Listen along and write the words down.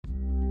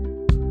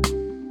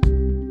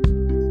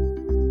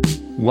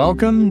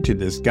Welcome to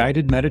this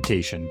guided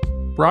meditation,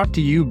 brought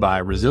to you by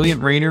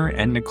Resilient Rainer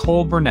and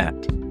Nicole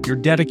Burnett, your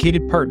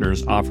dedicated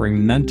partners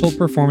offering mental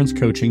performance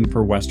coaching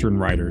for Western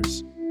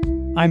riders.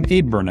 I'm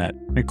Abe Burnett,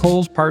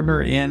 Nicole's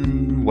partner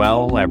in,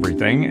 well,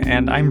 everything,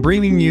 and I'm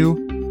bringing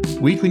you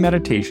weekly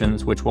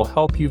meditations which will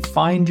help you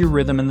find your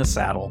rhythm in the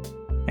saddle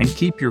and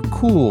keep your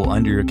cool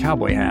under your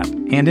cowboy hat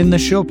and in the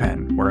show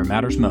pen where it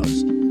matters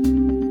most.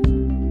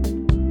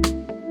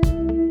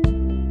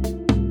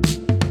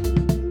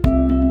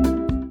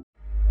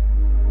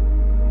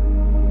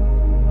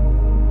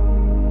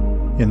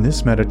 In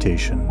this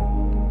meditation,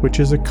 which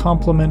is a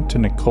complement to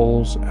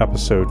Nicole's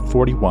episode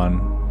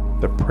 41,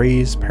 The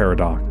Praise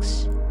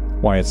Paradox,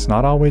 Why It's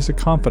Not Always a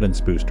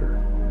Confidence Booster,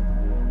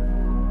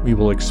 we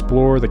will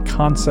explore the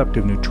concept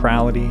of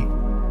neutrality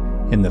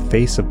in the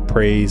face of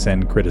praise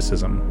and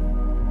criticism.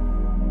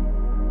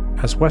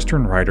 As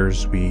Western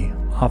riders, we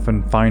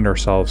often find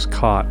ourselves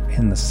caught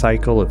in the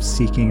cycle of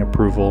seeking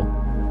approval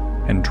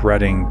and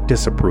dreading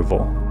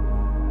disapproval,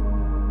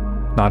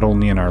 not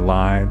only in our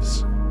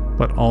lives,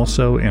 but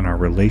also in our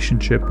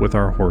relationship with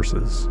our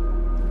horses.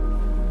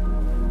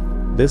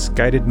 This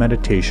guided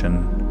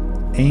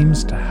meditation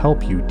aims to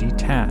help you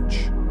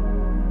detach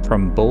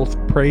from both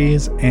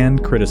praise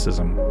and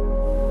criticism,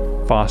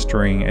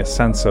 fostering a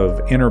sense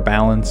of inner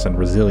balance and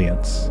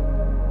resilience,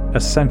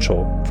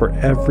 essential for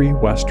every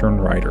Western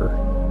rider.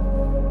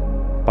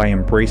 By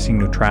embracing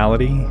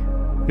neutrality,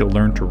 you'll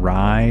learn to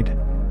ride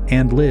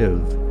and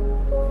live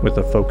with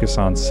a focus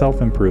on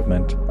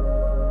self-improvement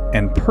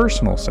and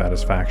personal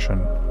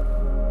satisfaction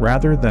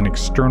rather than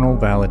external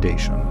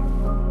validation.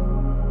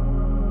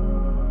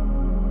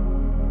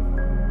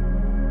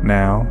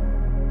 Now,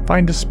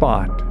 find a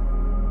spot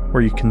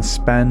where you can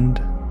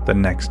spend the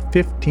next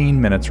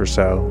 15 minutes or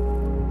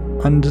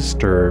so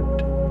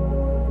undisturbed,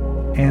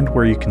 and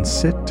where you can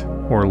sit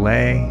or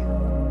lay,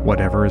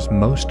 whatever is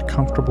most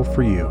comfortable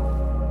for you.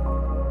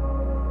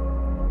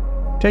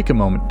 Take a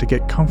moment to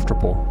get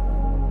comfortable,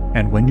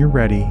 and when you're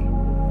ready,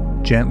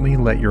 gently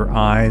let your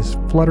eyes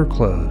flutter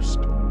closed,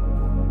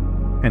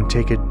 and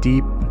take a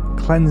deep,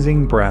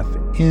 cleansing breath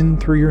in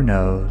through your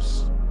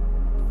nose,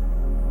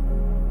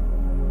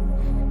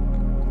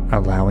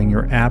 allowing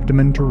your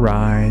abdomen to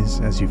rise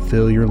as you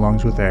fill your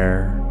lungs with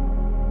air.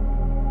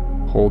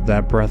 Hold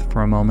that breath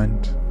for a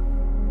moment,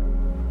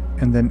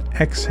 and then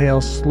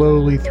exhale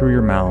slowly through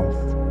your mouth,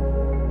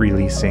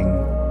 releasing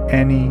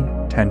any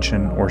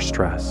tension or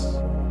stress.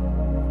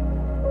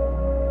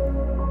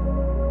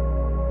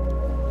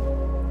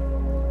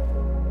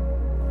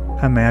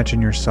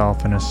 Imagine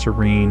yourself in a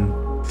serene,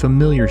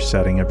 familiar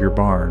setting of your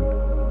barn.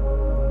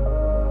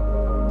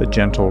 The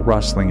gentle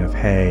rustling of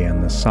hay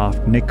and the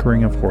soft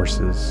nickering of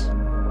horses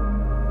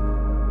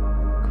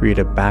create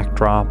a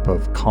backdrop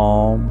of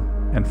calm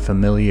and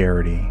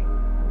familiarity.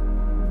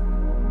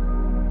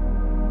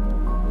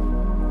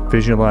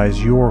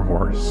 Visualize your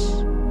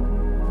horse,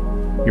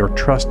 your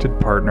trusted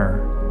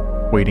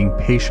partner, waiting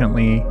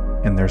patiently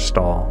in their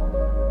stall.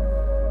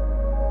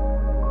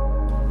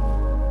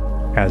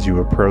 As you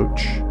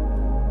approach,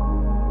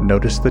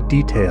 notice the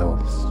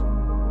details,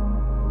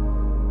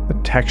 the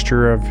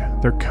texture of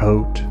their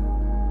coat,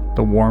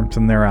 the warmth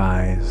in their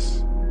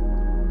eyes.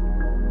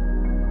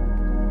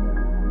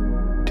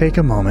 Take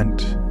a moment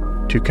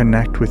to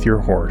connect with your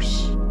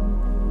horse,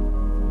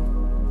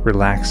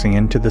 relaxing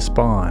into this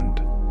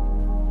bond,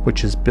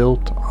 which is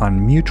built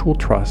on mutual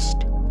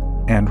trust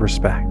and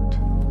respect.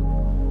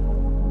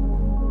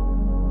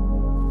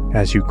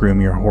 As you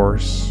groom your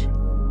horse,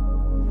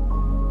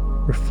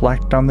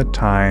 reflect on the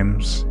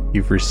times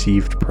you've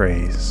received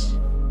praise.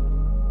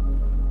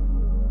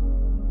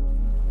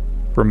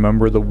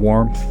 Remember the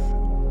warmth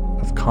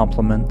of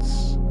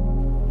compliments,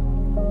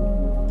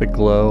 the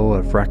glow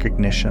of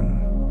recognition.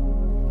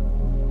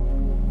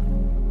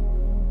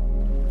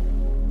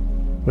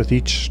 With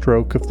each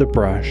stroke of the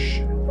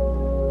brush,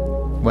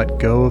 let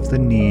go of the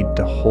need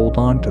to hold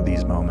on to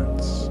these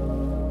moments.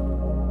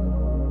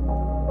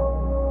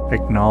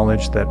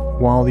 Acknowledge that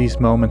while these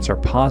moments are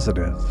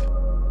positive,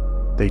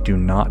 they do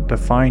not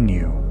define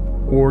you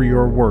or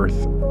your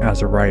worth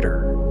as a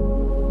rider.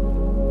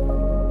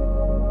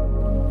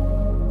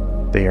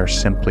 They are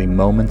simply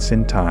moments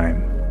in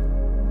time,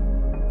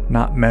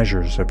 not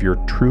measures of your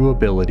true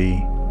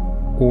ability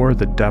or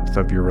the depth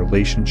of your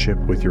relationship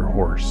with your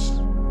horse.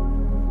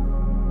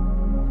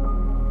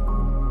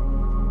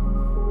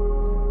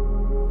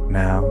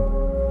 Now,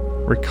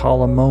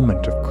 recall a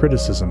moment of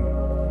criticism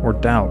or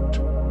doubt,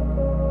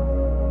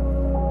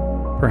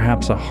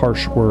 perhaps a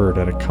harsh word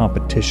at a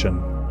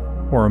competition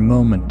or a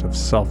moment of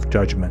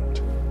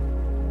self-judgment.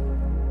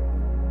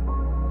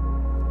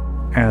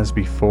 As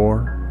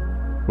before,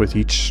 with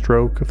each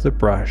stroke of the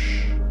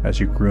brush as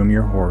you groom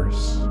your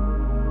horse,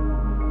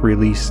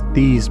 release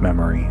these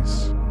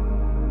memories,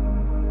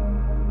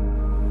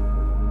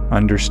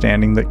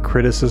 understanding that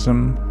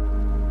criticism,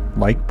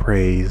 like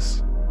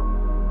praise,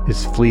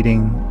 is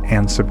fleeting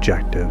and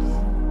subjective.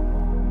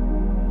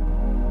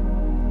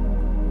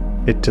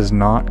 It does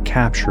not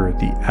capture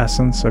the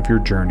essence of your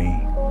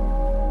journey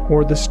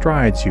or the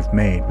strides you've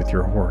made with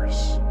your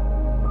horse.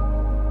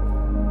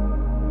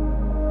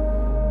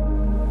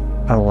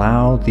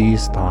 Allow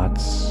these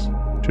thoughts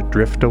to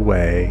drift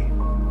away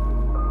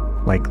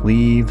like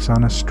leaves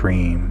on a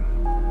stream,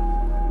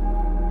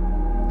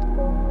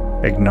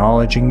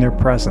 acknowledging their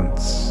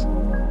presence,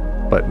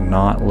 but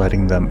not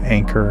letting them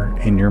anchor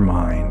in your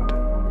mind.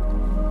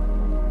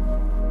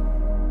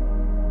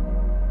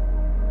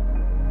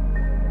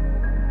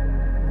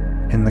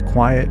 In the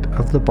quiet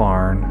of the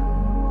barn,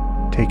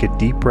 take a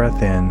deep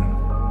breath in,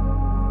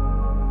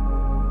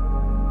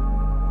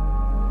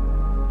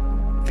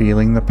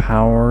 feeling the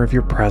power of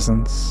your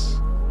presence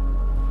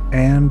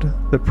and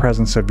the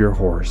presence of your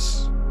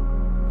horse.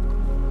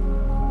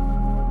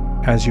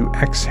 As you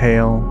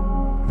exhale,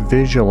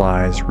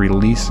 visualize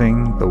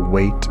releasing the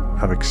weight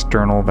of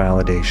external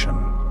validation.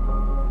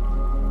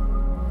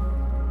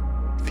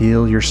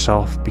 Feel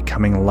yourself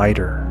becoming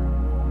lighter,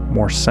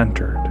 more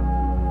centered.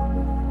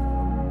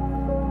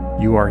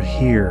 You are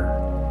here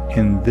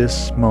in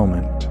this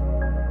moment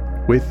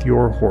with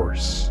your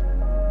horse,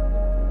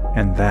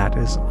 and that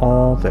is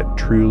all that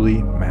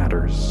truly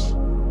matters.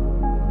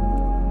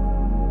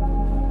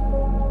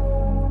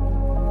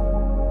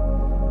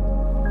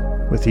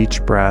 With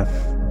each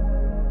breath,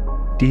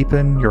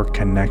 deepen your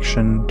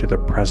connection to the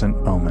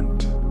present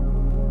moment.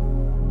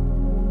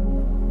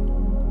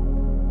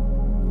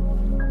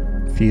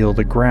 Feel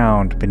the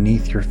ground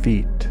beneath your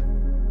feet,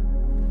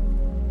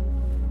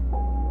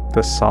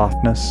 the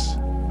softness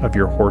of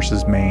your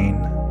horse's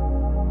mane,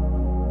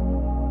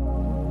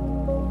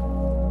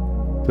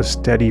 the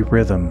steady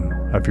rhythm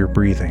of your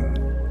breathing.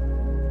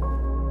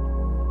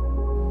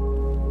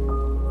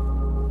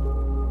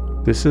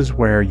 This is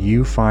where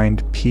you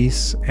find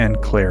peace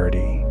and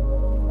clarity,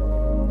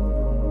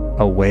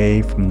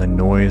 away from the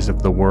noise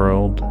of the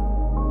world,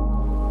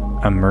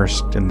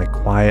 immersed in the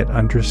quiet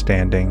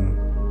understanding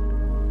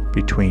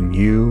between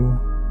you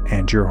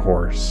and your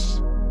horse.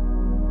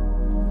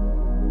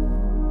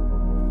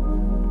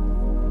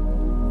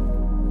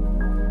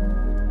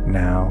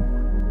 Now,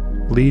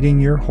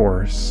 leading your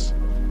horse,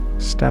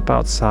 step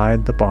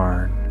outside the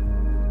barn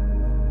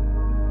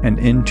and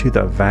into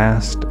the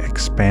vast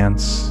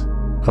expanse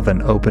of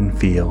an open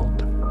field.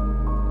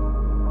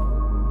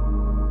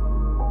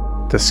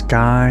 The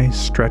sky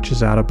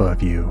stretches out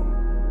above you,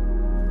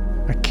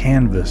 a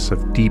canvas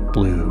of deep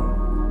blue,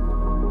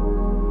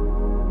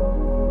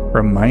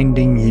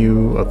 reminding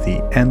you of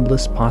the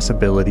endless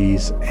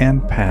possibilities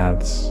and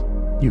paths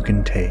you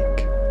can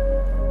take.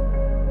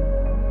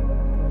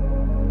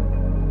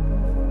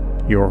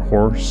 Your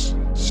horse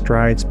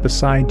strides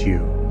beside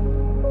you,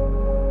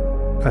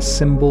 a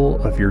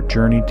symbol of your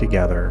journey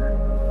together,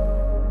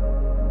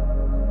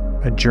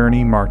 a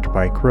journey marked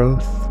by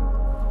growth,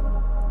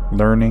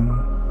 learning,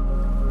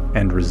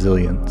 and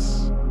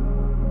resilience.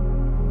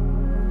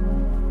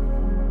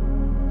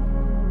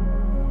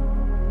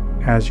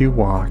 As you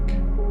walk,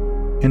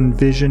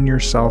 envision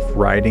yourself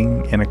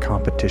riding in a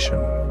competition.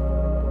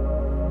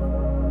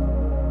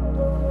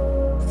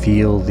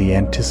 Feel the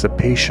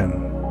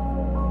anticipation,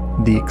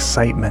 the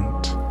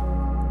excitement,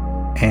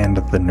 and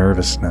the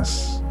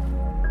nervousness.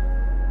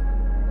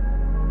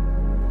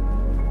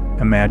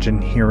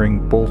 Imagine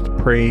hearing both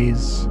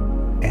praise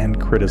and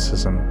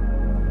criticism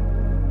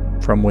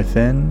from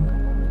within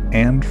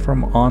and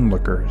from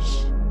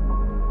onlookers.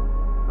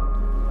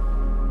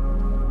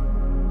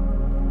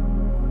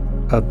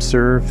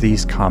 Observe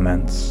these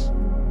comments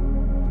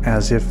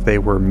as if they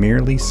were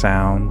merely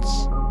sounds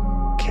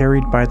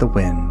carried by the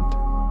wind,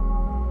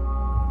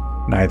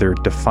 neither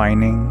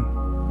defining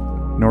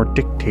nor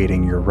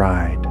dictating your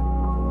ride.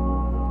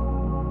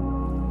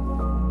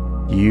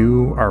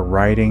 You are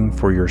riding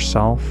for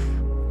yourself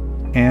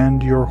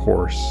and your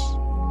horse,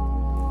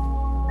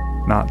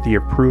 not the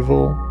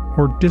approval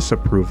or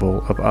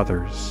disapproval of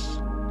others.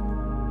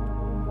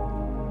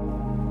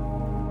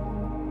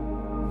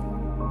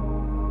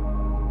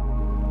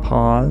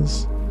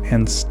 Pause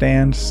and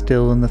stand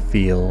still in the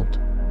field,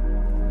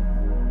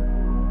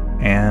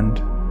 and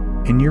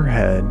in your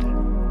head,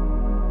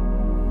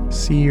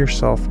 see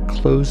yourself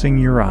closing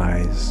your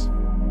eyes.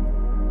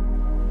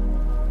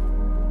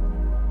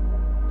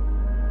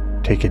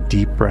 Take a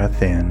deep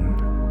breath in,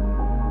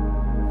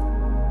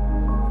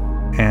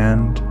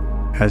 and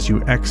as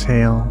you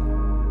exhale,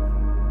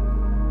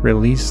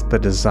 release the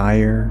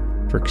desire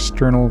for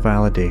external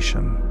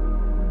validation.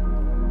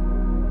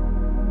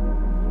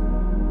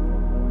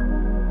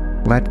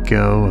 Let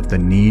go of the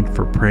need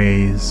for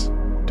praise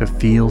to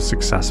feel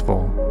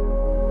successful,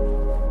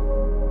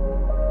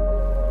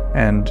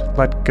 and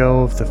let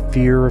go of the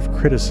fear of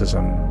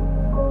criticism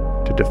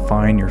to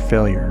define your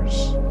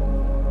failures.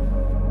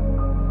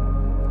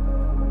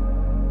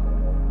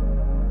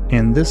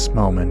 In this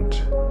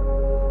moment,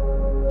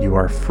 you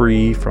are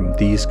free from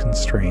these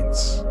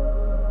constraints.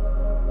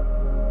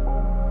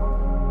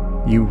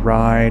 You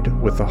ride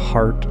with a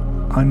heart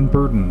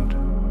unburdened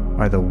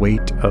by the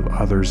weight of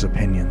others'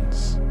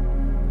 opinions.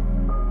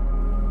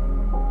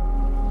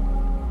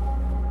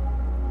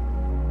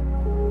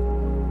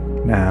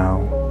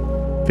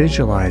 Now,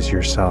 visualize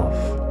yourself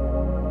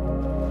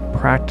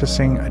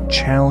practicing a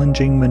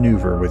challenging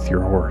maneuver with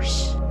your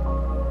horse.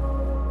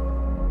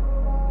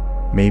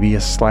 maybe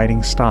a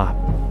sliding stop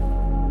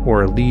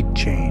or a lead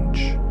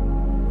change.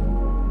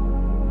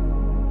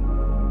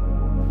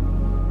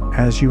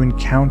 As you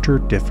encounter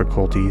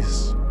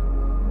difficulties,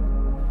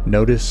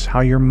 notice how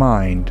your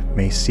mind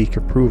may seek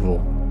approval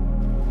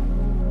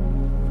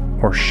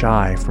or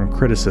shy from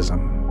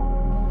criticism.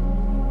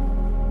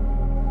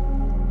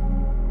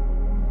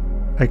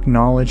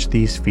 Acknowledge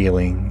these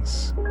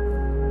feelings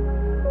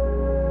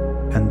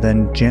and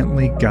then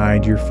gently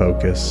guide your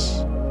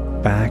focus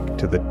back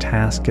to the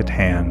task at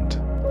hand.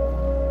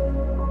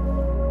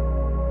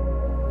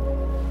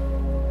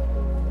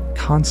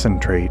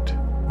 Concentrate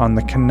on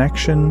the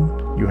connection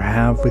you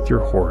have with your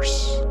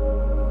horse,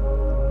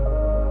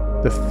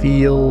 the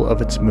feel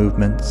of its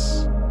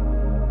movements,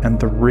 and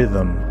the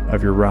rhythm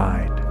of your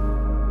ride.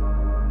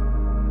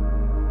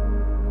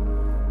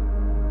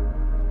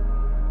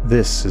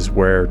 This is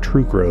where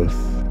true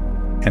growth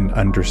and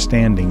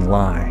understanding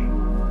lie.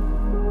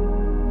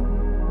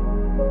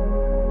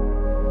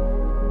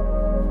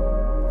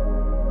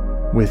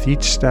 With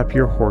each step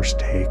your horse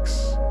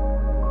takes,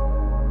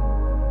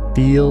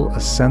 feel a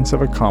sense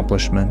of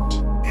accomplishment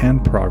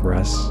and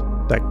progress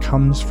that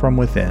comes from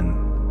within.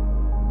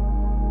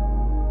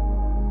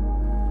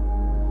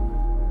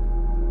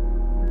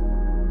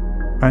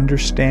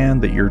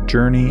 Understand that your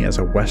journey as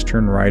a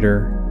Western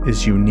rider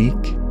is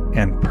unique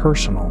and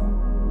personal.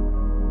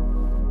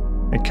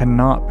 It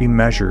cannot be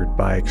measured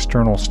by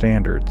external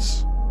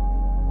standards.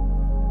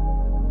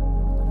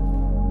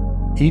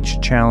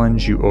 Each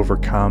challenge you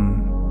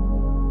overcome,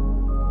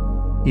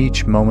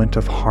 each moment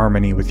of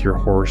harmony with your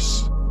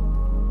horse,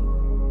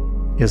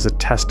 is a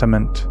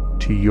testament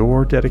to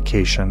your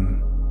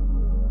dedication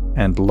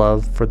and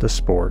love for the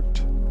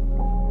sport.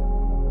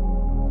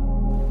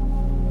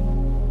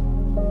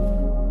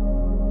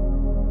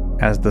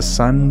 As the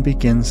sun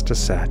begins to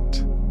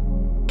set,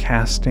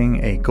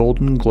 casting a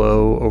golden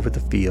glow over the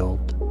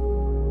field,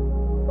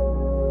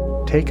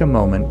 take a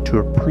moment to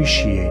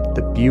appreciate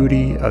the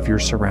beauty of your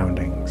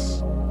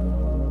surroundings.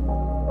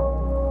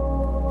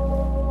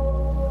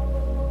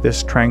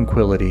 This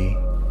tranquility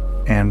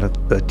and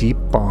the deep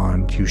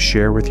bond you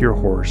share with your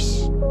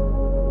horse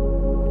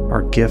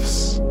are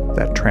gifts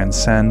that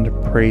transcend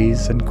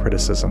praise and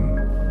criticism.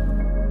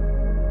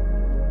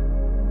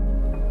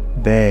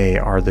 They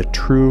are the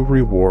true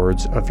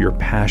rewards of your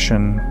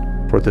passion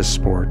for the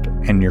sport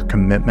and your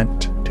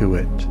commitment to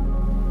it.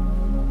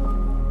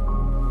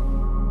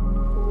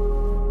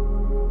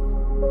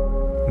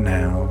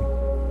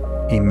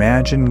 Now,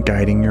 imagine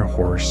guiding your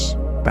horse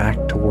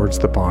back towards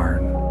the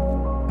barn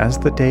as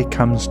the day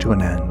comes to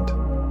an end.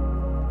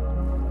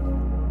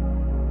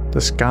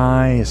 The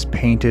sky is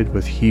painted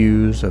with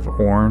hues of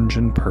orange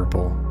and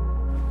purple,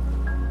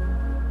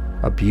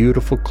 a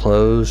beautiful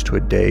close to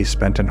a day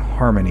spent in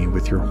harmony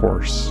with your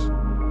horse.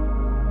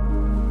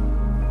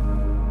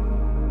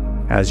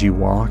 As you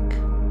walk,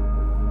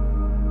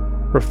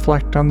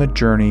 reflect on the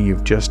journey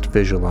you've just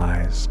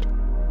visualized,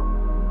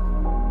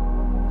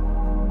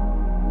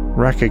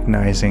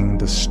 recognizing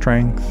the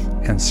strength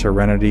and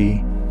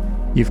serenity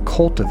you've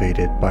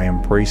cultivated by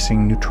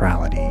embracing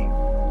neutrality.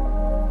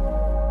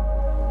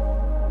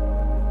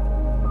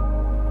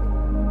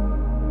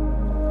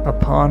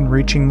 Upon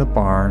reaching the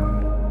barn,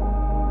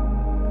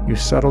 you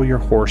settle your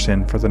horse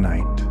in for the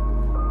night.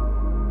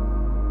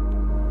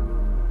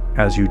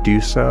 As you do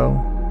so,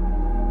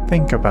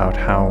 think about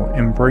how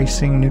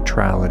embracing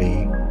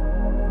neutrality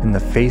in the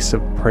face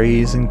of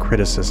praise and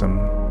criticism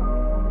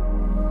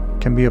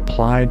can be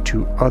applied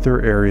to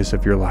other areas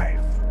of your life.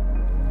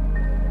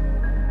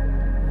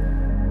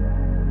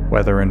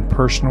 Whether in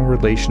personal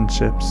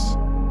relationships,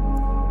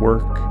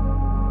 work,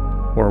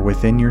 or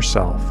within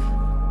yourself,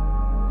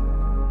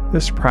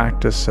 this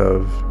practice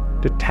of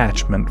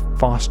detachment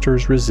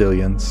fosters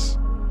resilience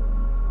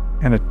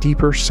and a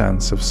deeper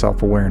sense of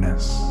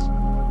self-awareness.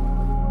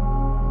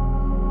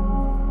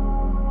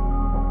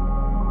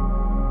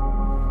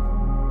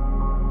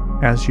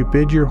 As you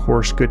bid your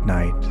horse good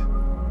night,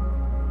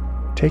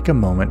 take a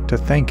moment to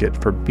thank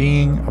it for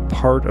being a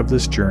part of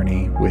this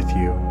journey with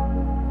you.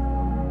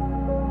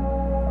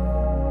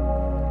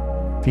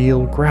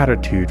 Feel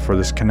gratitude for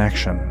this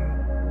connection,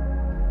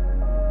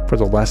 for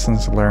the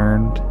lessons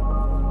learned,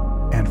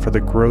 and for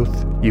the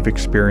growth you've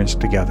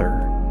experienced together.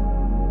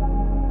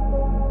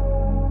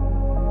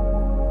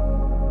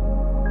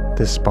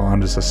 This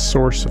bond is a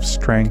source of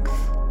strength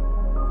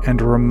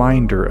and a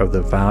reminder of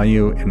the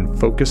value in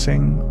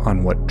focusing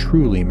on what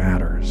truly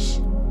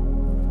matters.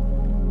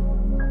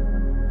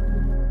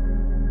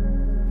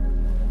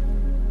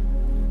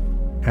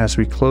 As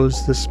we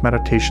close this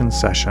meditation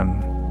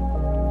session,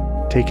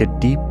 take a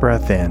deep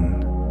breath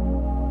in,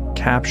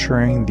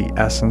 capturing the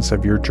essence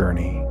of your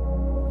journey.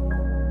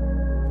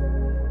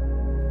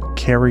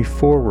 Carry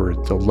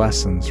forward the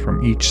lessons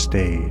from each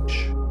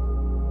stage.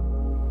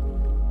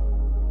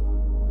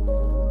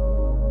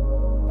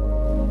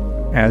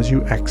 As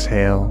you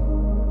exhale,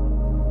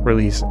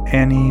 release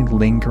any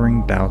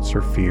lingering doubts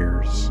or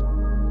fears.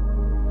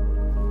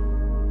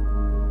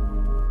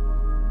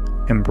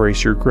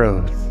 Embrace your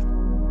growth,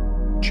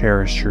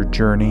 cherish your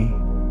journey,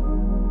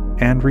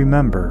 And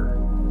remember,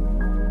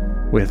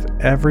 with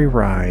every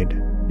ride,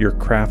 you're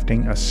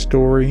crafting a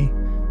story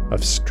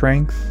of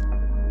strength,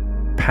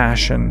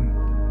 passion,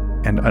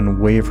 and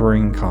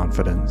unwavering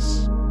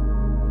confidence.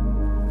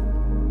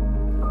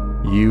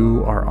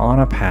 You are on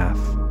a path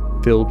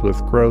filled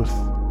with growth,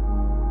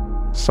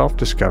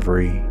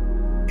 self-discovery,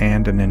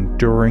 and an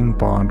enduring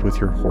bond with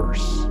your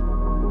horse.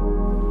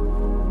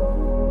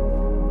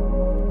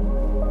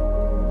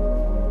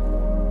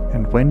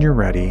 And when you're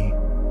ready,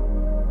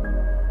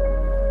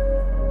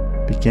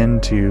 begin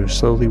to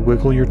slowly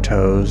wiggle your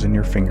toes and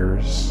your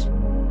fingers.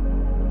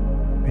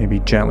 Maybe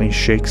gently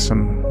shake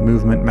some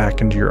movement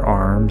back into your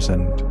arms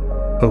and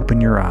open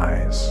your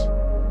eyes,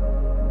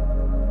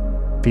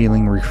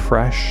 feeling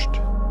refreshed,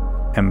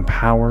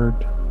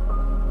 empowered,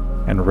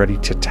 and ready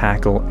to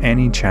tackle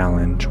any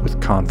challenge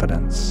with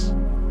confidence.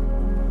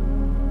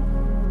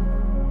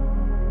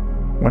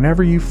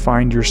 Whenever you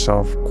find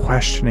yourself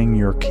questioning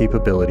your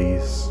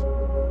capabilities,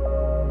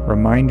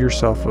 remind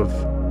yourself of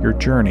your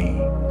journey,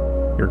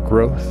 your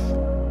growth,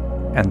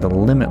 and the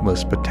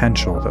limitless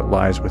potential that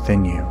lies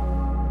within you.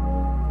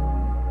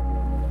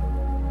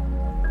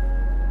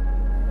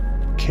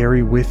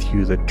 Carry with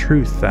you the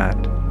truth that,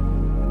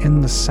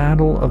 in the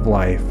saddle of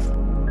life,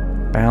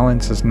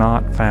 balance is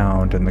not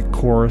found in the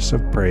chorus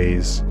of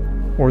praise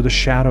or the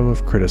shadow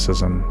of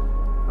criticism,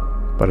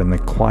 but in the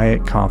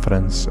quiet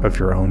confidence of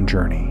your own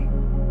journey.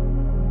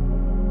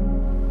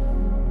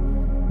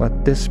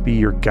 Let this be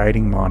your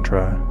guiding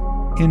mantra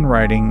in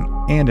writing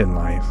and in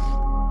life,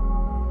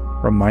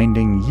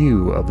 reminding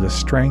you of the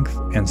strength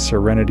and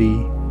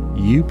serenity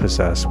you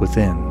possess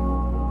within.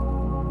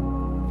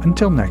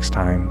 Until next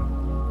time,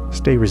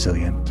 stay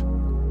resilient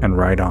and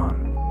ride on.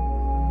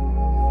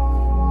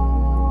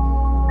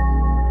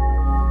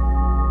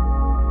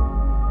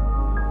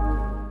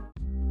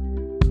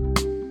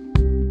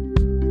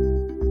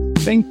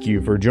 Thank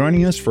you for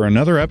joining us for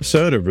another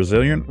episode of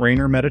Resilient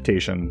Rainer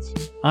Meditations.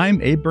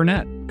 I'm Abe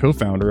Burnett,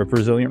 co-founder of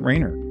Resilient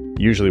Rainer,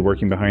 usually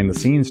working behind the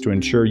scenes to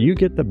ensure you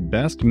get the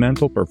best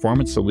mental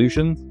performance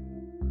solutions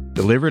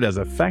delivered as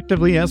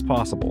effectively as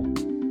possible.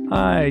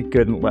 I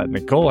couldn't let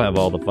Nicole have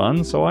all the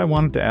fun, so I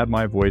wanted to add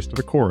my voice to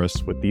the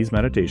chorus with these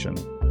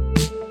meditations.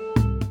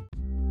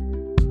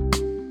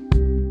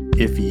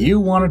 If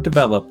you want to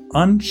develop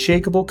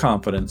unshakable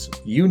confidence,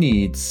 you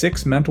need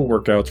 6 mental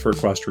workouts for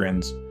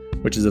equestrians,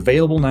 which is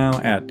available now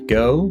at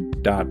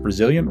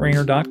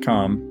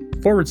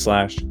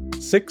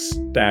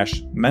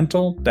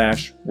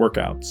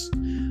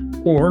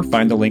go.resilientrainer.com/6-mental-workouts, or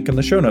find the link in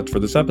the show notes for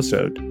this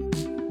episode.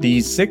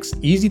 These 6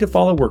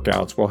 easy-to-follow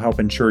workouts will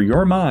help ensure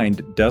your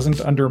mind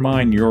doesn't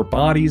undermine your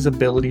body's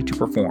ability to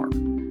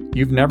perform.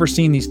 You've never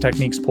seen these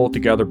techniques pulled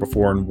together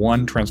before in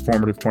one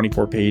transformative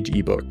 24-page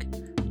ebook.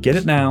 Get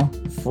it now,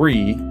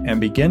 free, and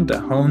begin to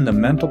hone the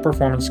mental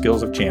performance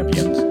skills of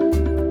champions.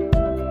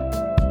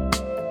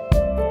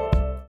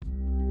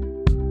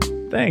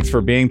 Thanks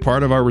for being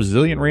part of our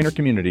Resilient Rainer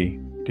community.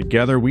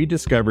 Together, we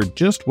discovered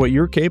just what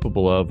you're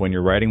capable of when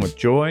you're riding with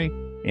joy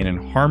and in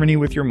harmony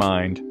with your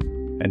mind.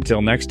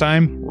 Until next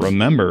time,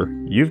 remember,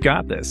 you've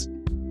got this.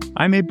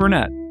 I'm Abe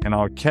Burnett, and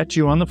I'll catch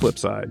you on the flip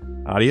side.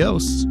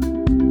 Adios.